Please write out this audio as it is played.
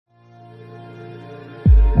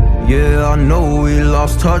Yeah, I know we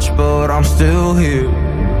lost touch, but I'm still here.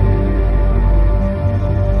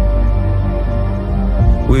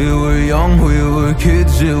 We were young, we were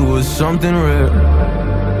kids, it was something rare.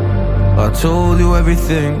 I told you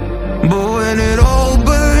everything, but when it all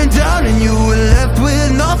burned down and you were left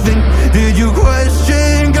with nothing, did you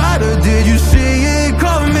question God or did you see it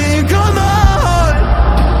coming? Come on,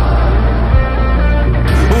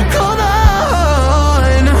 oh come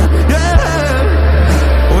on, yeah.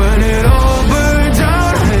 When it all burned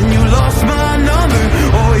down and you lost my number,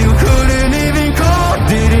 or you couldn't even call,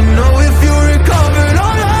 didn't know if you recovered.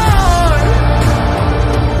 Oh Lord,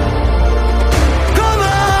 come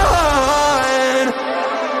on,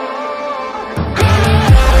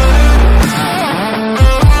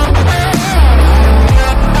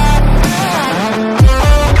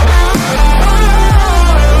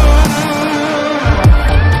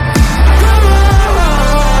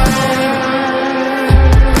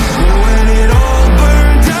 when it all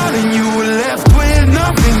burned down and you were left with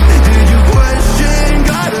nothing, did you question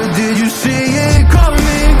God or did you see it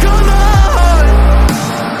coming? Come on,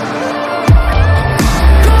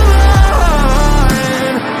 come on.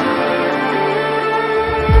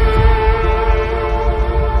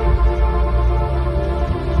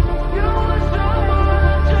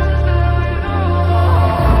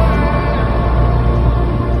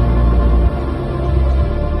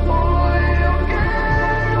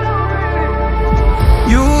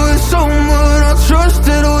 You were someone I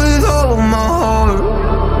trusted with all my heart.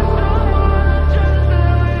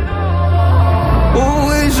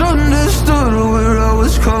 Always understood where I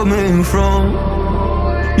was coming from.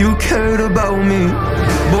 You cared about me,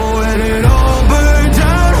 but when it all burned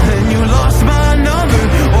down and you lost my number,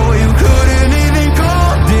 or you couldn't even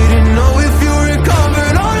call, didn't know if you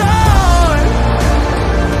recovered. Oh Lord,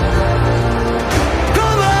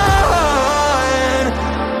 come on,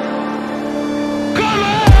 come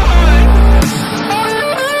on.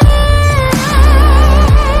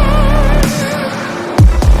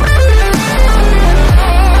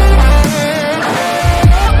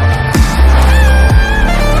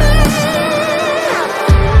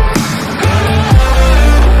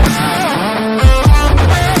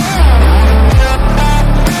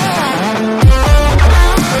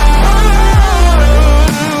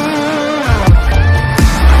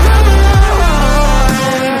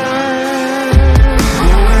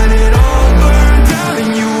 When it all burned down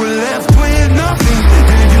and you were left with nothing,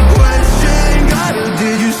 did you question God or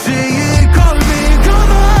did you see it coming?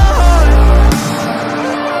 Come on,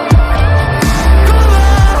 come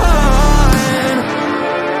on.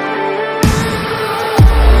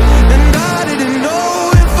 And I didn't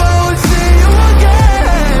know if I would see you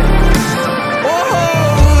again. Oh,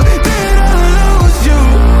 did I lose you?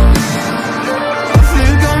 I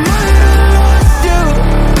think I might have lost you.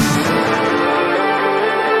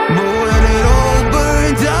 But when it all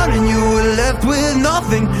burned down and you were left with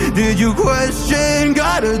nothing, did you question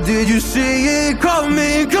God or did you see it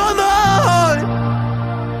coming? Come on,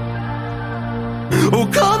 oh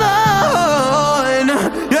come on,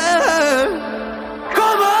 yeah,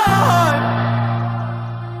 come on.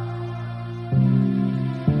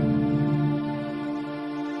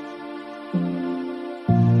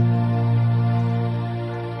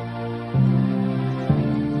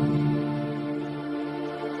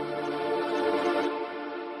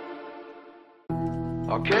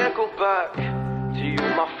 I can't go back to you,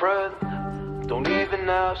 my friend. Don't even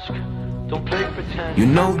ask, don't play pretend. You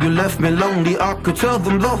know you left me lonely, I could tell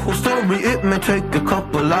them the whole story. It may take a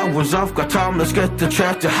couple hours, I've got time, let's get the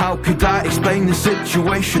chat. How could I explain the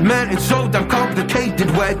situation? Man, it's so damn complicated.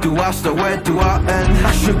 Where do I start, where do I end?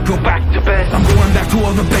 I should go back to bed, I'm going back to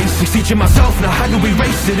all the basics, teaching myself now how to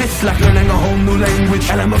erase it. It's like learning a whole new language,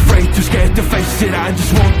 and I'm afraid, too scared to face it. I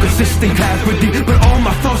just want consistent clarity, but all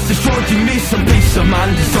my thoughts destroying me. Some peace of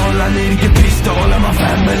mind is all I need, give peace to all of my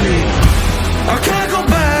family. I can't go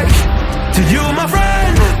back to you, my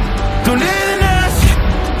friend. Don't even ask,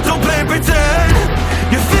 don't play pretend.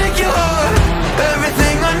 You think you're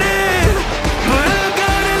everything I need, but I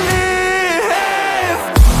gotta leave.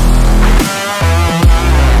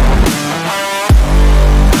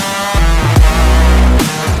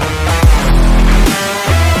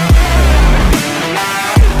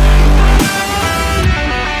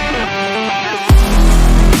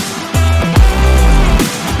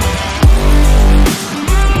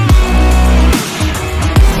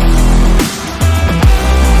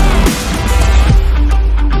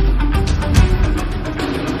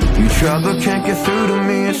 Try but can't get through to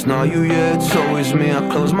me. It's not you, yeah, it's always me. I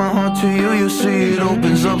close my heart to you, you see it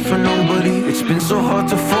opens up for nobody. It's been so hard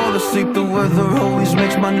to fall asleep. The weather always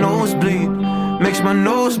makes my nose bleed. makes my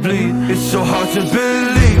nose bleed. It's so hard to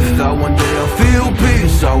believe that one day I'll feel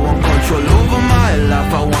peace. I want control over my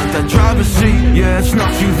life, I want that driver's seat. Yeah, it's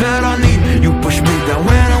not you that I need, you push me down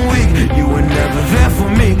when I'm weak. You were never there for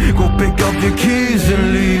me, go pick up your keys and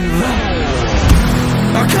leave.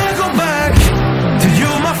 I can't go back to you,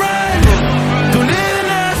 my friend. Don't even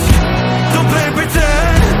ask, don't play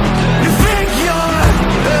pretend. You think you're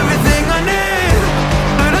everything I need,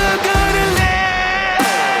 but I gotta live.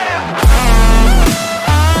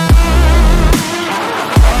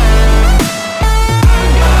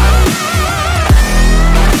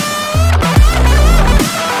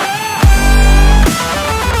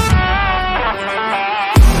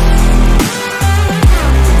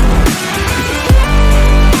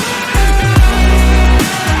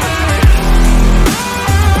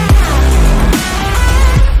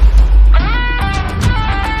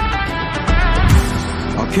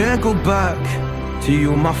 Can't go back to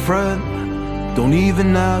you, my friend. Don't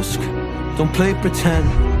even ask, don't play pretend.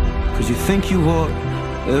 Cause you think you are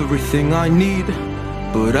everything I need,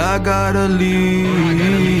 but I gotta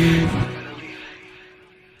leave.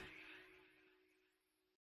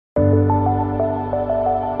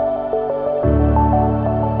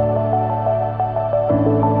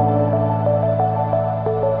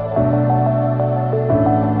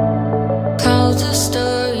 Clouds are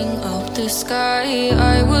stirring up the sky.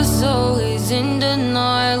 I was always in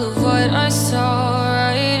denial of what I saw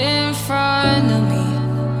right in front of me.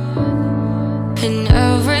 And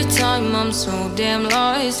every time I'm so damn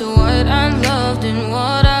lost to what I loved and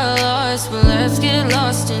what I lost. But let's get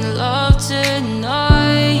lost in love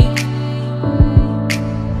tonight.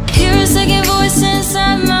 Hear a second voice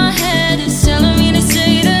inside my head, it's telling me to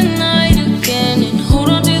say tonight again. And hold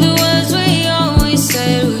on to the words we always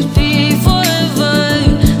said would be forever,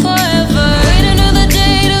 forever. Wait another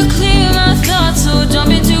day to clear my thoughts, so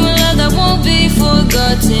jump into a love that won't be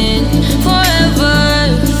forgotten. Forever,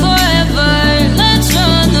 forever, let's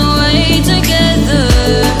run away together.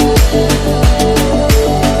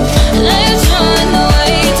 Let's run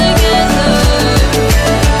away together.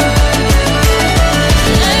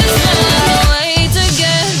 Let's run away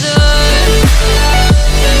together.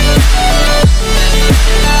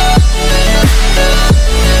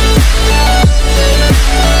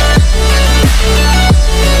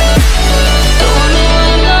 I wanna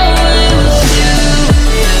run away with you.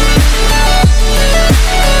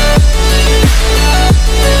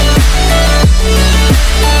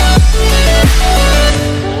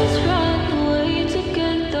 Let's run away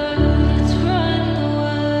together. Let's run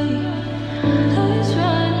away. Let's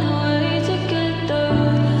run away together.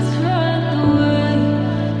 Let's run away.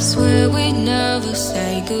 Swear we'd never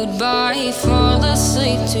say goodbye. Fall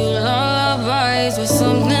asleep to lullabies with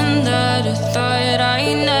something that I thought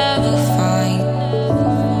I never